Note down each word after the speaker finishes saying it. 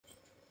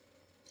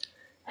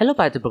Hello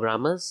Python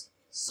programmers.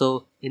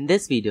 So in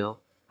this video,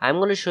 I'm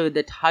going to show you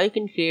that how you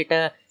can create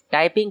a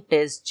typing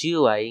test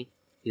GUI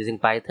using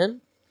Python.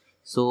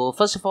 So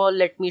first of all,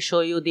 let me show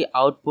you the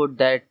output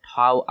that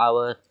how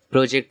our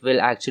project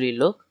will actually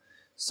look.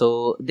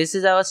 So this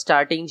is our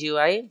starting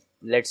GUI.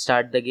 Let's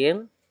start the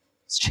game.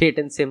 Straight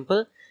and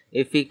simple.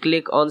 If we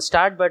click on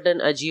start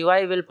button, a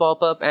GUI will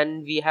pop up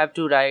and we have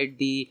to write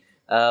the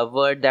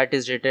word that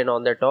is written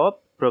on the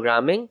top,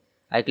 programming.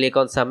 I click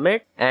on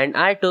submit and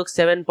I took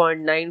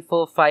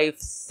 7.945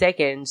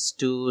 seconds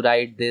to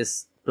write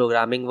this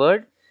programming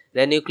word.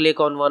 Then you click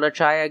on wanna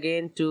try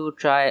again to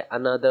try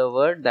another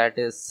word, that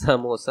is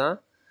samosa,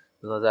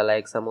 because I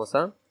like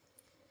samosa.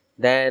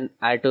 Then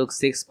I took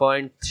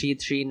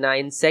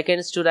 6.339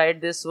 seconds to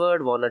write this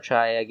word, wanna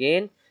try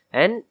again,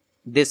 and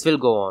this will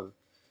go on.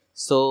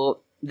 So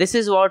this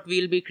is what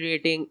we'll be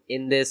creating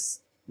in this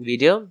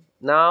video.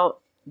 Now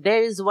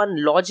there is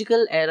one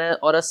logical error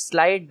or a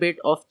slight bit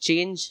of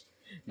change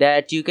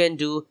that you can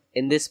do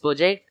in this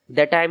project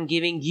that I am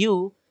giving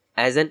you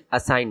as an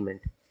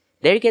assignment.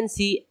 There you can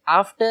see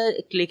after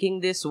clicking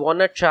this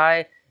wanna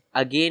try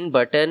again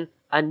button,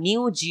 a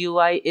new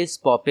GUI is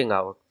popping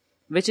out,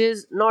 which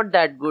is not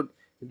that good.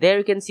 There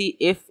you can see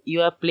if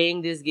you are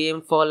playing this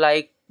game for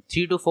like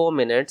 3 to 4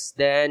 minutes,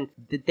 then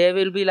there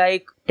will be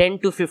like 10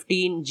 to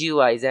 15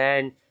 GUIs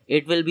and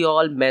it will be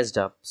all messed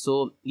up.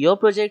 So your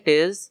project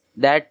is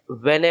that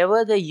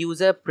whenever the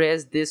user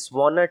press this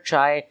wanna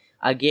try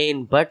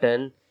again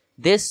button,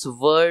 this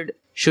word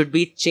should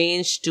be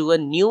changed to a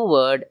new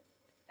word,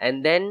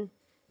 and then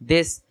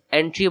this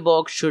entry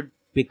box should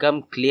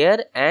become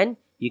clear and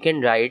you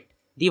can write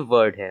the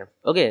word here.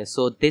 Okay,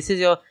 so this is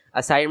your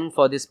assignment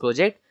for this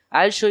project.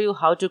 I'll show you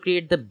how to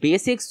create the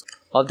basics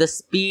of the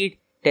speed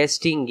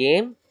testing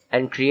game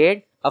and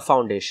create a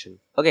foundation.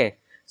 Okay,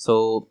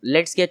 so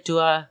let's get to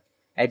our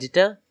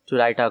editor to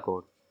write our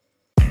code.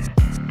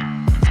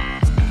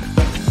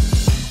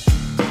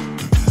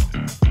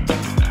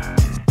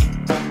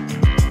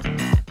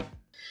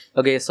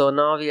 Okay, so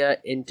now we are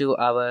into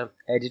our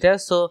editor.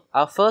 So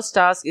our first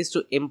task is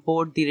to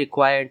import the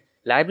required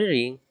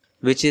library,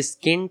 which is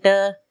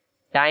tkinter,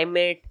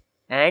 timeit,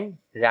 and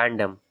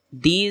random.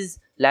 These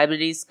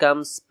libraries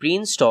comes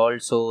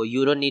pre-installed, so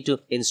you don't need to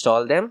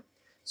install them.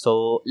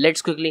 So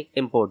let's quickly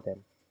import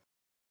them.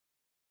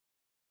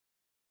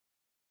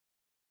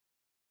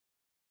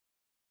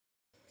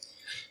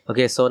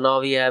 Okay, so now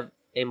we have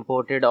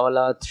imported all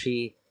our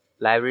three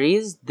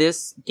libraries.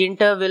 This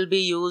tkinter will be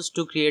used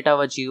to create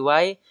our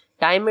GUI,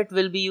 timeit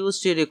will be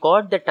used to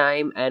record the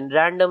time, and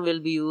random will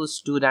be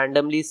used to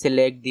randomly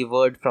select the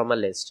word from a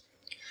list.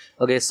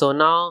 Okay, so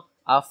now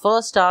our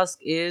first task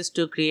is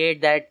to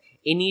create that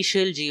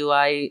initial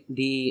GUI,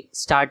 the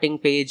starting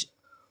page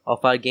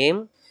of our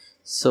game.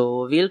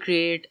 So we'll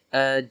create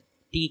a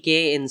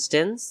tk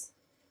instance.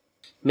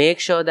 Make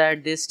sure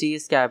that this T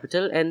is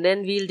capital, and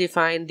then we'll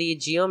define the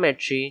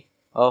geometry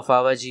of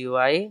our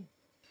GUI,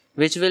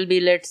 which will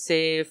be, let's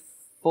say,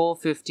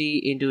 450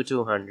 into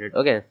 200.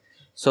 Okay,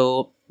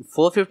 so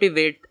 450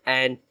 width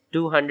and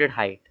 200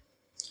 height.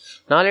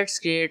 Now let's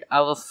create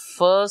our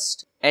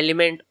first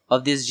element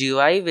of this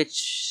GUI,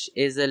 which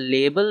is a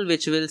label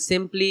which will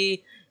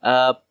simply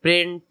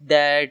print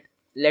that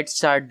let's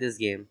start this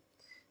game.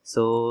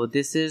 So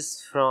this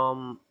is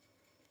from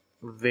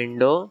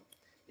window.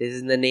 This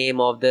is the name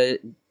of the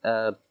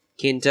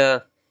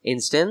tkinter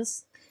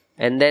instance,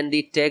 and then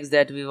the text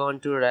that we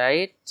want to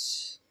write.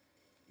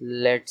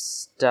 Let's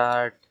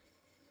start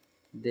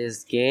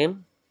this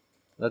game.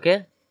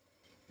 Okay,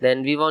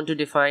 then we want to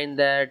define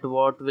that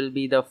what will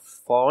be the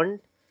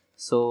font.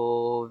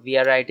 So we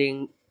are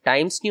writing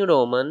Times New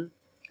Roman.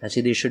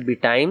 Actually this should be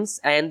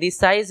Times, and the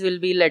size will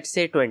be, let's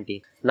say,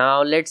 20.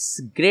 Now let's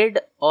grid,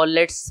 or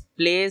let's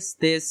place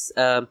this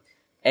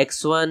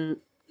x1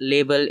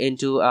 label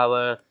into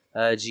our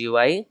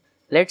GUI.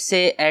 Let's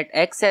say at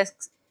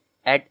x-axis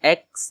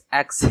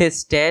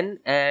 10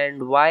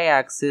 and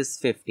y-axis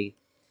 50.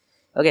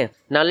 Okay,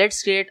 now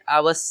let's create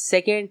our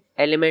second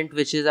element,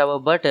 which is our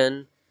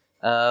button,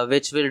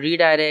 which will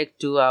redirect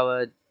to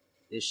our,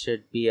 this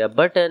should be a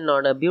button,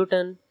 not a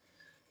button,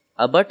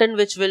 a button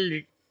which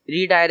will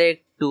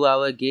redirect to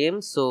our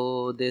game.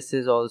 So this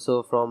is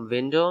also from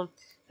window,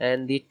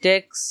 and the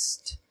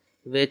text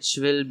which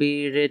will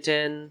be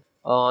written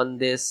on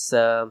this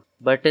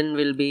button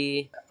will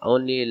be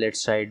only,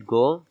 let's write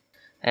go,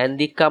 and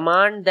the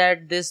command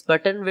that this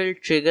button will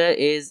trigger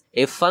is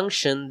a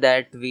function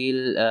that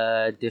we'll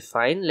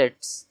define.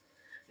 Let's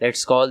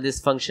call this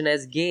function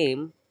as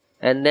game,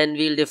 and then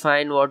we'll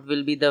define what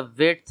will be the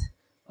width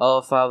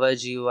of our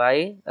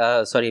GUI,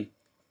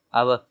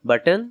 our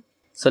button.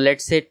 So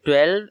let's say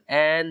 12,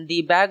 and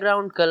the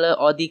background color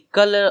or the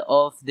color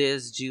of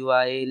this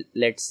GUI,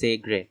 let's say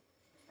gray,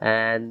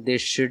 and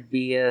this should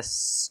be a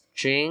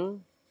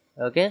string.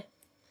 Okay,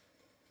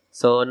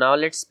 so now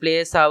let's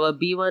place our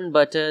B1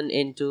 button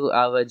into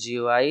our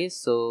GUI.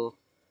 So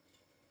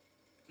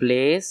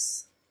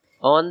place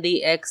on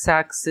the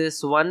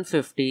x-axis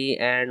 150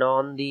 and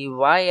on the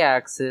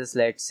y-axis,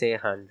 let's say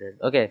 100.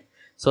 Okay,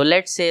 so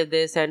let's save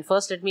this, and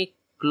first let me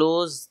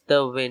close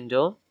the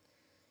window.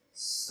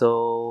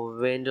 So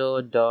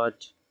window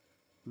dot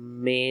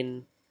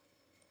main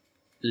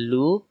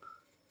loop.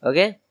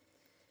 Okay,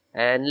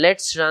 and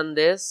let's run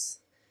this.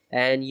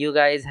 And you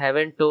guys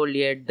haven't told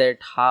yet that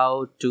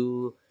how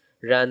to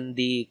run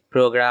the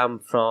program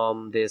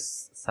from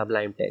this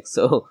Sublime text,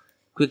 so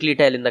quickly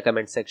tell in the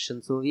comment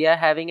section. So we are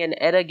having an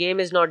error, game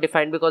is not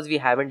defined because we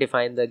haven't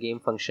defined the game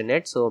function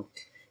yet. So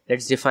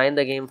let's define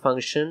the game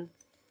function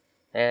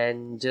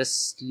and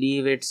just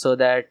leave it so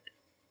that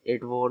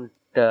it won't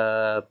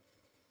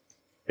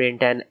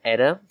print an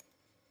error.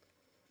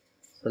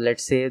 So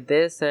let's save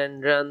this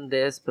and run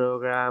this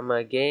program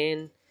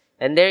again.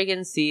 And there you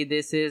can see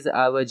this is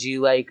our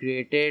GUI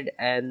created,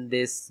 and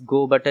this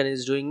go button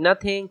is doing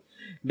nothing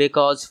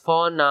because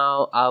for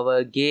now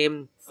our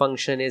game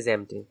function is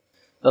empty.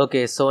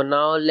 Okay, so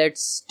now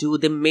let's do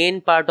the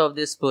main part of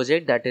this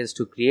project, that is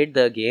to create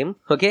the game.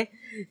 Okay,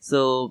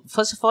 so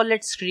first of all,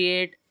 let's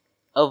create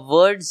a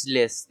words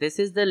list. This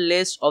is the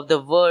list of the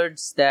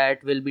words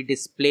that will be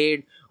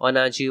displayed on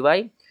our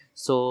GUI.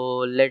 So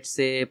let's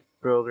say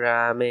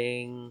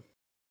programming.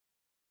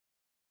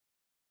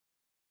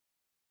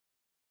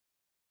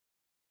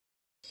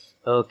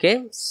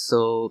 Okay,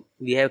 so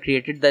we have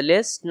created the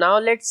list. Now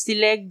let's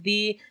select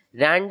the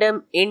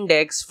random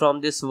index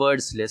from this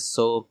words list.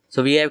 So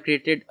we have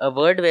created a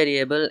word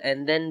variable,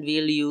 and then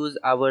we'll use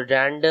our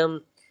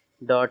random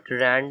dot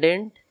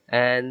randint,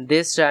 and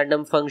this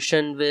random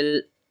function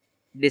will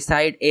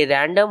decide a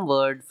random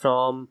word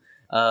from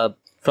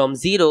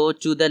 0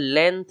 to the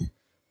length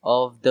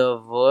of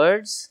the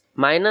words.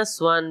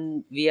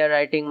 -1, we are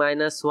writing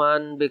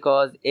 -1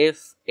 because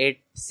if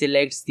it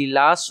selects the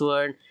last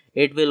word,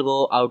 it will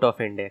go out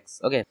of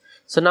index. Okay,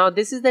 so now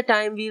this is the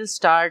time we'll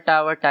start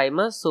our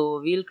timer.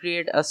 So we'll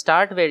create a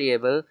start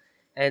variable,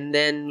 and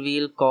then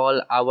we'll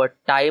call our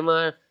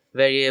timer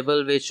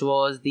variable, which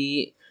was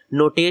the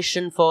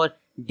notation for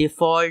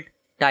default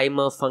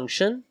timer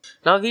function.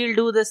 Now we'll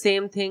do the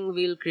same thing.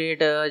 We'll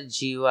create a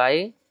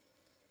GUI.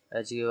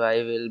 A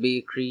GUI will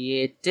be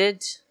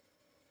created.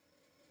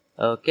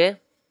 Okay,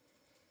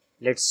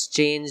 let's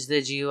change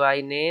the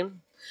GUI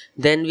name.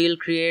 Then we'll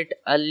create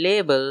a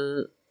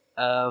label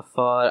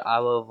for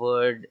our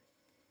word,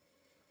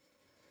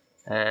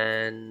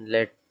 and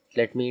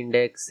let me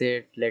index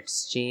it.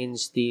 Let's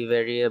change the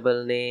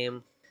variable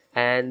name,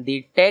 and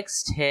the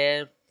text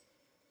here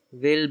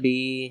will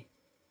be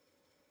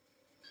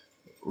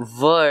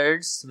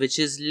words, which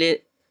is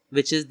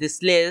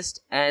this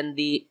list, and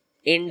the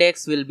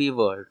index will be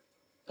word.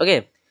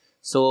 Okay,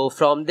 so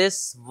from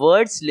this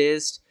words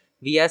list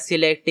we are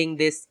selecting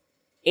this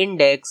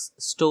index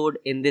stored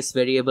in this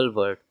variable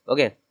word.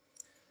 Okay,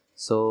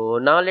 so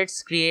now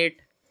let's create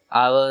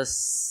our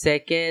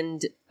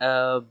second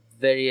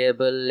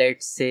variable.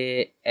 Let's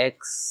say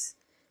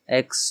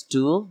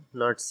x2,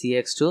 not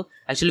cx2.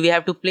 Actually, we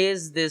have to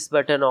place this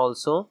button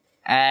also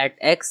at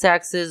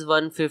x-axis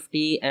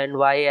 150 and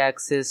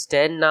y-axis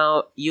 10.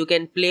 Now you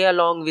can play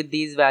along with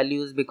these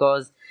values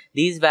because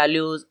these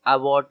values are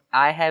what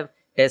I have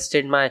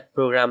tested my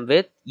program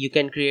with. You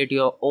can create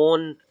your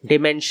own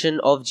dimension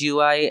of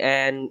GUI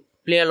and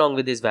play along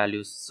with these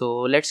values. So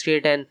let's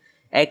create an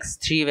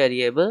x3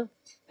 variable,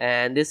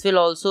 and this will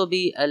also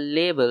be a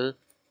label.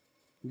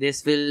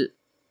 This will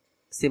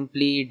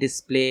simply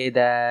display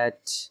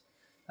that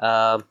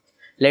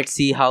let's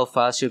see how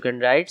fast you can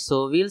write.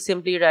 So we'll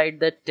simply write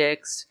the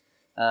text.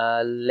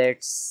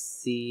 Let's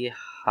see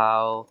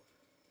how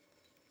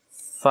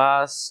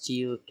fast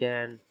you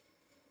can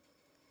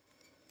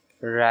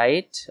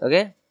write.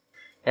 Okay,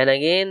 and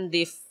again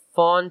the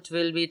font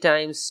will be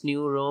Times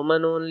New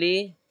Roman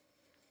only.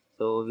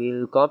 So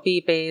we'll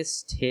copy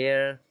paste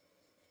here,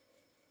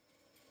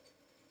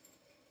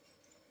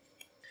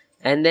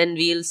 and then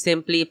we'll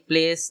simply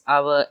place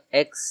our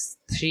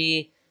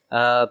x3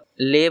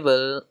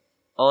 label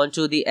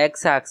onto the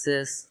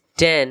x-axis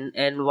 10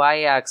 and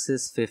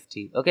y-axis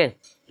 50. Okay,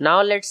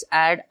 now let's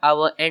add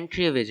our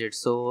entry widget.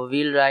 So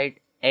we'll write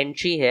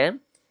entry here,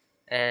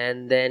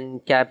 and then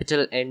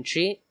capital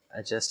entry.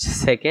 Just a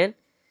second,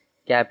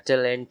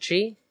 capital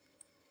entry,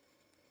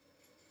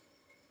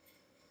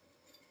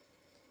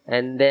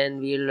 and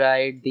then we'll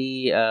write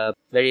the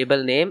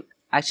variable name.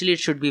 Actually, it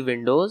should be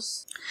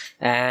Windows,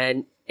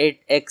 and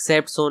it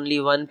accepts only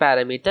one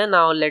parameter.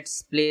 Now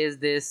let's place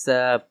this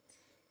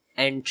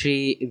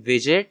entry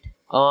widget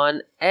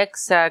on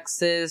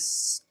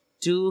x-axis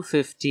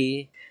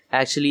 250,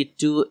 actually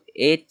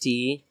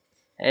 280,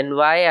 and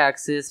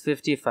y-axis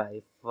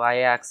 55.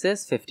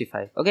 Y-axis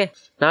 55. Okay,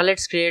 now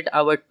let's create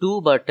our two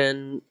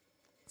button.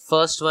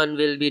 First one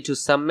will be to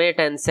submit,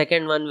 and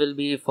second one will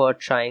be for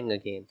trying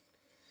again.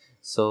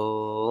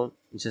 So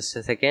just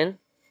a second.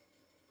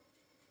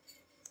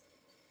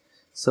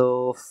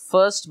 So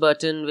first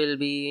button will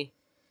be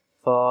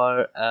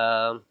for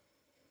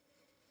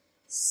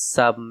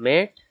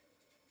submit,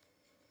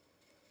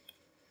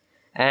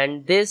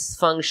 and this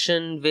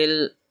function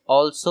will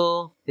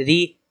also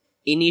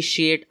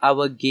reinitiate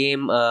our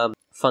game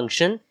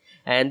function,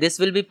 and this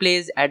will be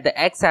placed at the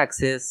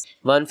x-axis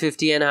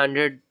 150 and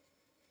 100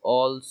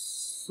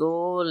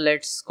 also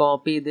let's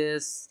copy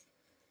this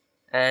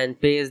and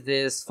paste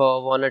this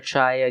for wanna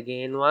try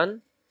again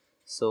one.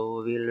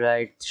 So we'll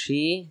write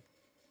 3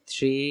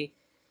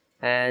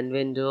 and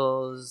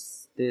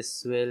Windows,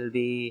 this will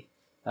be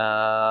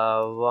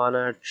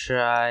wanna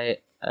try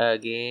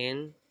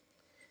again,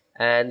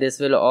 and this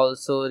will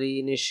also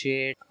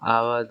reinitiate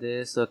our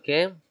this.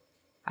 Okay,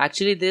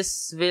 actually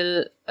this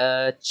will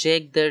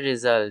check the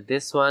result.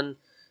 This one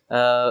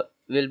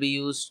will be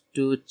used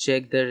to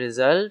check the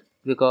result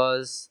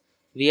because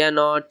we are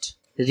not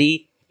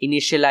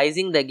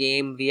re-initializing the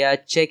game, we are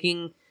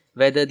checking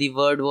whether the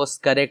word was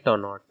correct or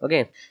not.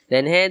 Okay,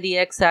 then here the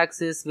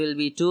x-axis will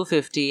be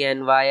 250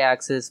 and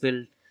y-axis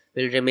will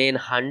remain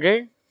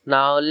 100.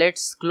 Now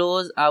let's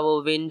close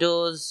our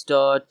windows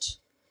dot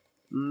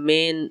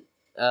main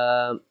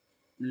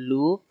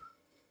loop,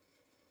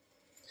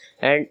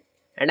 and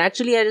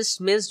actually I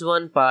just missed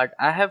one part.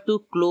 I have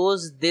to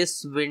close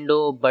this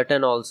window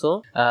button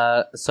also,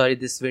 sorry,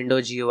 this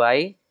window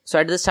GUI. So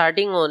at the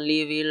starting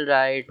only we'll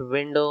write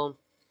window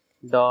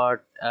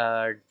dot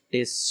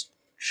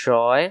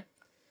destroy,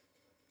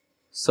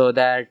 so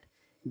that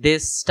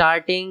this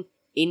starting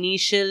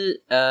initial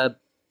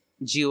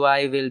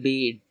GUI will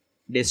be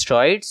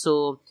destroyed.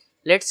 So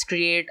let's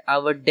create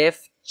our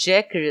def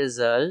check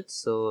result.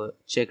 So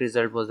check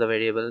result was the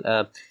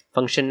variable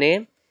function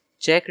name,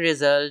 check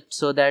result,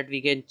 so that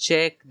we can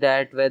check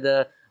that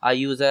whether our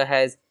user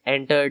has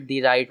entered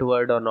the right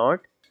word or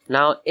not.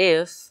 Now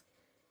if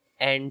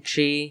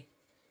entry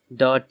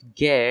dot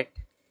get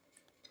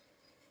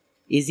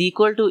is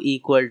equal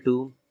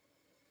to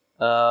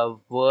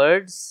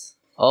words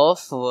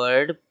of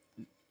word,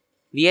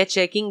 we are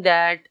checking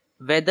that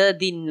whether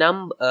the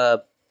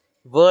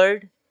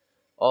word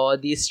or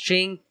the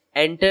string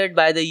entered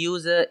by the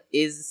user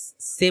is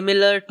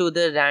similar to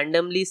the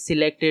randomly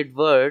selected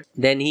word,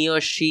 then he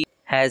or she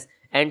has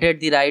entered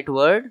the right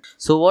word.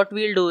 So what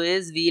we'll do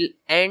is we'll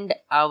end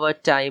our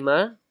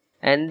timer,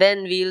 and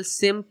then we'll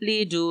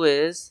simply do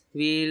is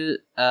we'll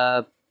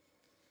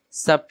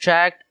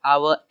subtract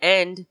our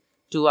end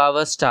to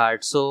our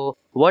start. So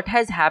what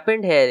has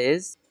happened here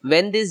is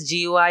when this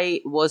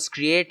GUI was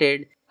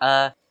created,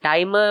 a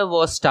timer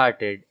was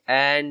started,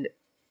 and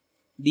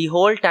the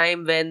whole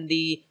time when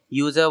the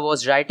user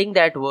was writing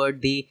that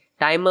word, the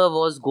timer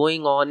was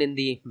going on in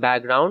the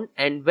background,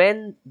 and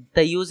when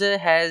the user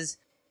has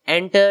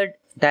entered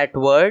that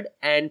word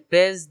and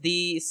pressed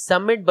the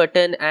submit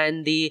button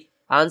and the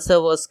answer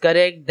was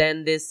correct,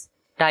 then this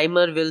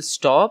timer will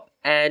stop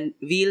and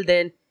we'll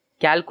then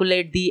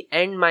calculate the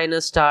end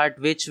minus start,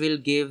 which will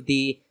give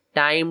the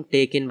time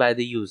taken by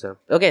the user.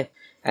 Okay,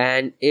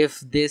 and if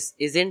this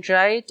isn't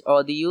right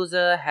or the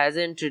user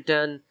hasn't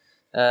returned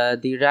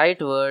the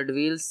right word,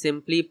 we'll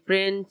simply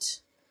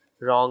print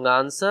wrong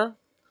answer,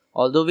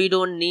 although we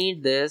don't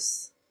need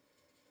this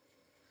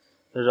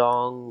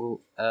wrong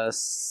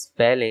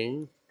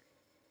spelling.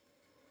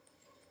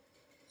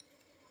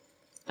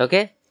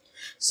 Okay,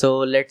 so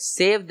let's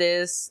save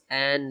this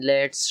and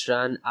let's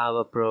run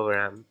our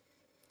program.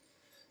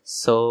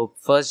 So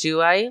first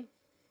GUI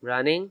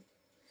running,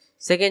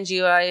 second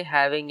GUI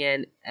having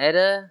an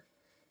error.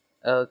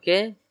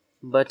 Okay,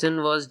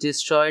 button was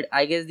destroyed.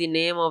 I guess the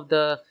name of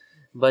the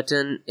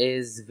button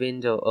is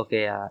window.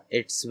 Okay, yeah,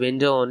 it's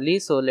window only,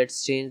 so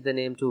let's change the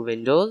name to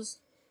Windows.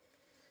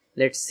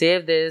 Let's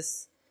save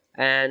this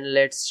and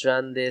let's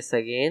run this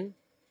again.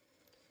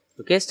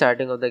 Okay,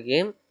 starting of the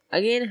game,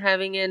 again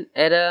having an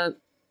error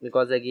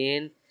because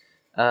again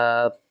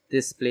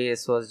this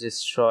place was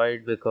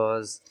destroyed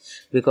because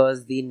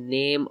the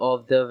name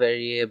of the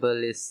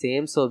variable is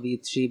same. So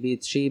b3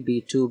 b3,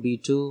 b2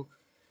 b2,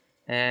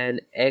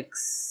 and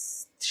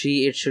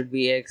x3 it should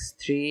be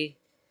x3,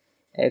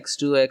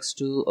 x2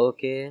 x2.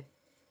 Okay,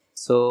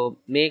 so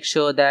make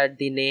sure that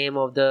the name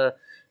of the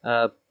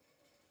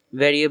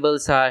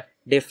variables are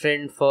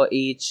different for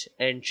each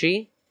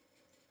entry.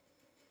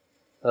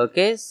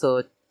 Okay,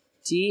 so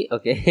t,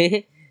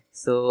 okay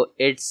so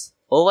it's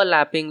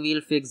overlapping,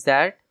 we'll fix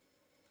that.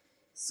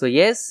 So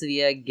yes,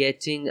 we are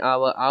getting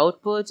our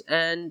output,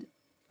 and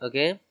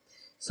okay,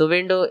 so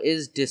window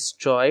is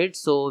destroyed,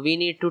 so we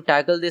need to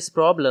tackle this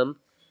problem.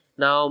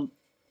 Now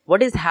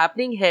what is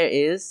happening here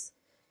is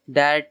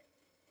that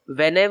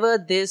whenever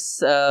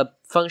this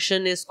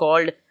function is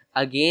called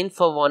again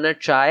for wanna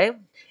try,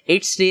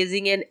 it's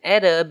raising an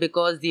error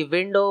because the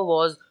window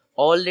was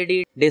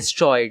already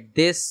destroyed.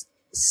 This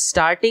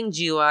starting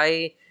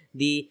GUI,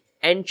 the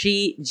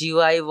entry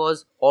GUI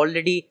was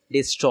already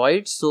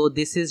destroyed, so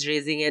this is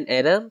raising an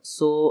error.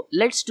 So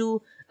let's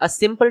do a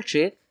simple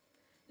trick.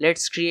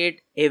 Let's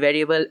create a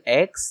variable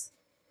x,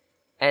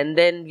 and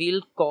then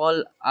we'll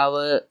call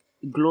our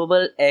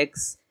global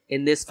x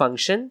in this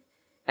function,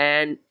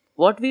 and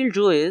what we'll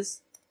do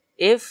is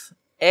if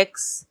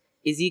x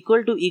is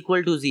equal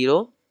to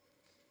 0,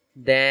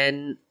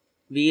 then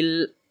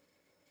we'll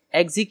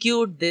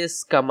execute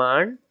this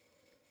command,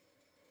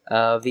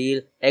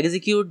 we'll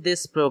execute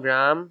this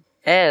program,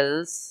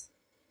 else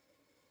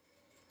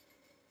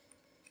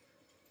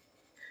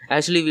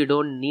actually we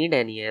don't need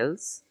any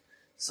else.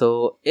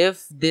 So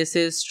if this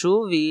is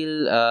true,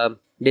 we'll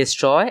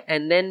destroy,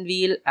 and then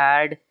we'll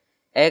add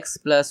x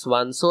plus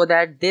 1, so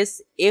that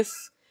this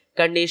if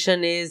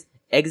condition is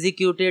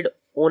executed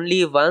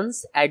only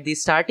once at the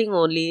starting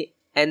only,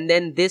 and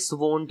then this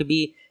won't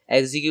be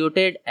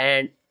executed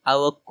and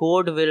our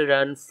code will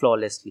run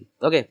flawlessly.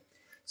 Okay,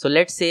 so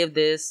let's save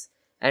this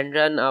and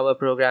run our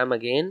program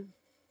again.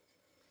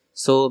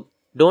 So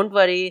don't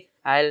worry,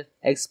 I'll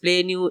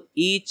explain you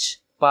each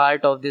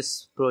part of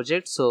this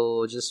project,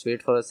 so just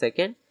wait for a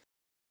second.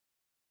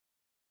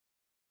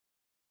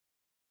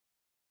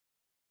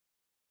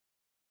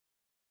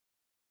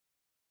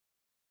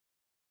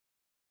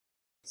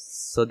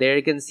 So there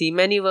you can see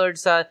many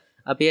words are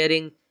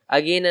appearing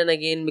again and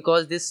again.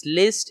 Because this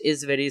list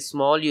is very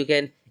small, you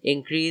can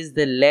increase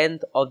the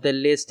length of the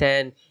list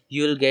and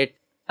you'll get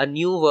a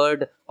new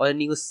word or a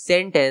new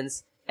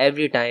sentence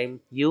every time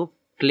you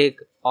click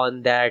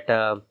on that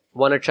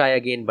wanna try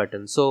again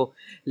button. So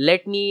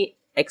let me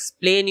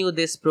explain you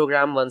this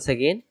program once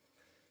again.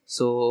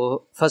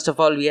 So first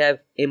of all, we have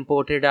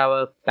imported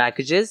our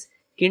packages.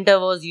 tkinter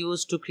was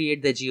used to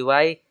create the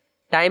GUI.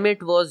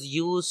 timeit was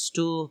used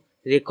to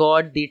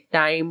record the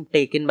time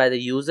taken by the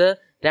user.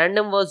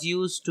 Random was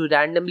used to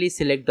randomly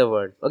select the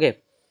word. Okay,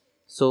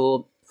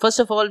 so first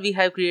of all, we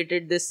have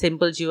created this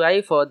simple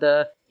GUI for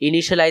the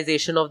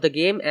initialization of the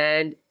game,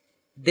 and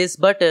this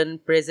button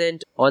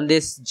present on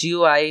this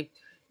GUI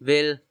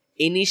will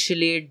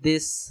initiate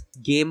this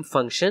game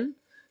function.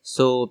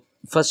 So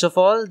first of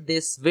all,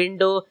 this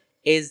window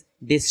is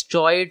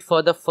destroyed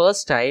for the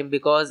first time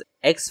because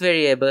x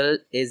variable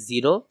is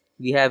 0.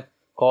 We have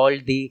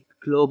called the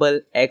global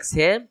x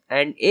here,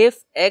 and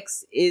if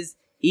x is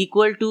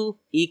equal to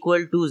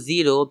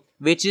 0,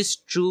 which is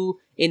true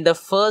in the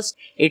first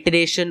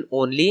iteration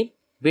only,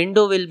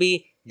 window will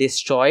be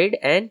destroyed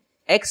and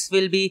x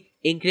will be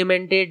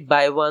incremented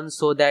by 1,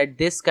 so that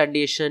this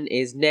condition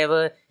is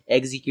never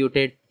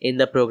executed in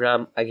the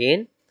program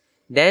again.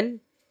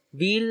 Then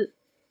we'll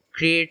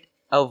create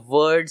a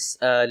words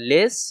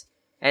list,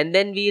 and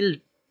then we'll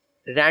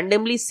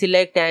randomly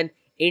select an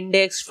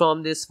index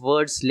from this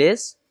words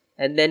list,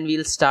 and then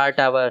we'll start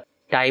our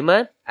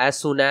timer as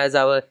soon as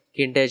our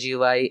tkinter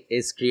GUI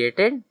is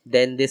created.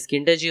 Then this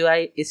tkinter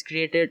GUI is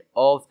created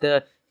of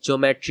the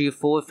geometry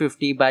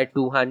 450 by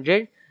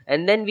 200,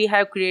 and then we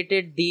have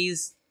created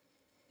these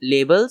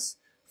labels.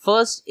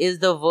 First is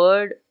the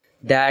word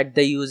that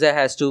the user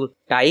has to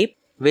type,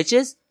 which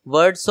is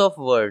words of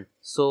word.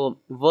 So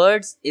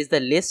words is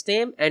the list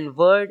name and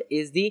word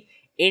is the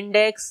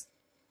index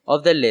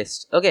of the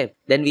list. Okay,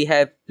 then we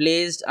have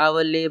placed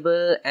our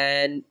label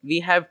and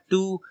we have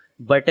two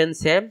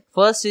buttons here.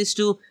 First is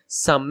to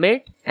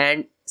submit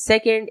and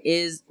second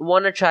is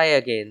wanna try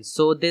again.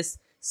 So this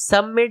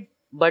submit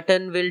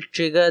button will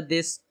trigger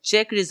this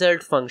check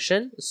result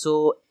function.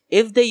 So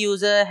if the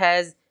user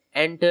has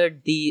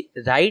entered the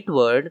right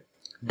word,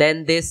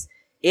 then this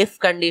if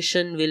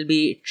condition will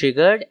be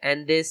triggered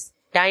and this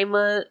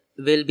timer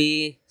will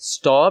be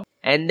stopped,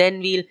 and then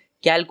we'll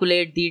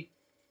calculate the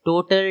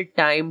total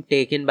time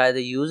taken by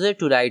the user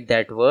to write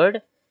that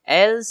word,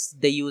 else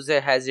the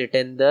user has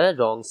written the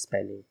wrong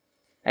spelling.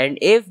 And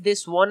if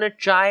this wanna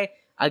try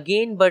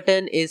again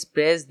button is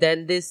pressed,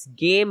 then this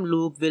game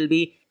loop will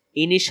be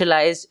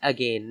initialized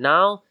again.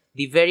 Now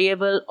the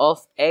variable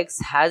of x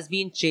has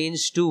been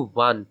changed to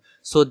 1,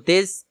 so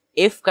this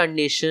if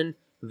condition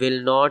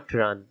will not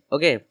run.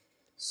 Okay,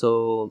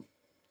 so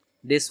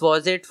this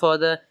was it for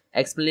the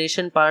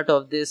explanation part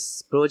of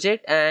this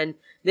project, and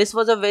this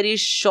was a very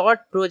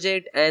short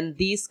project, and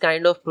these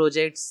kind of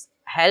projects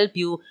help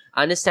you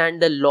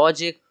understand the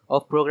logic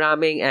of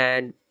programming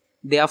and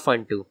they are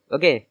fun too.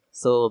 Okay,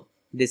 so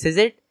this is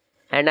it,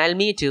 and I'll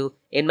meet you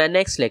in my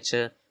next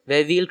lecture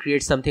where we'll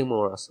create something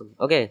more awesome.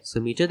 Okay, so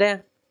meet you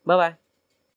there. Bye bye.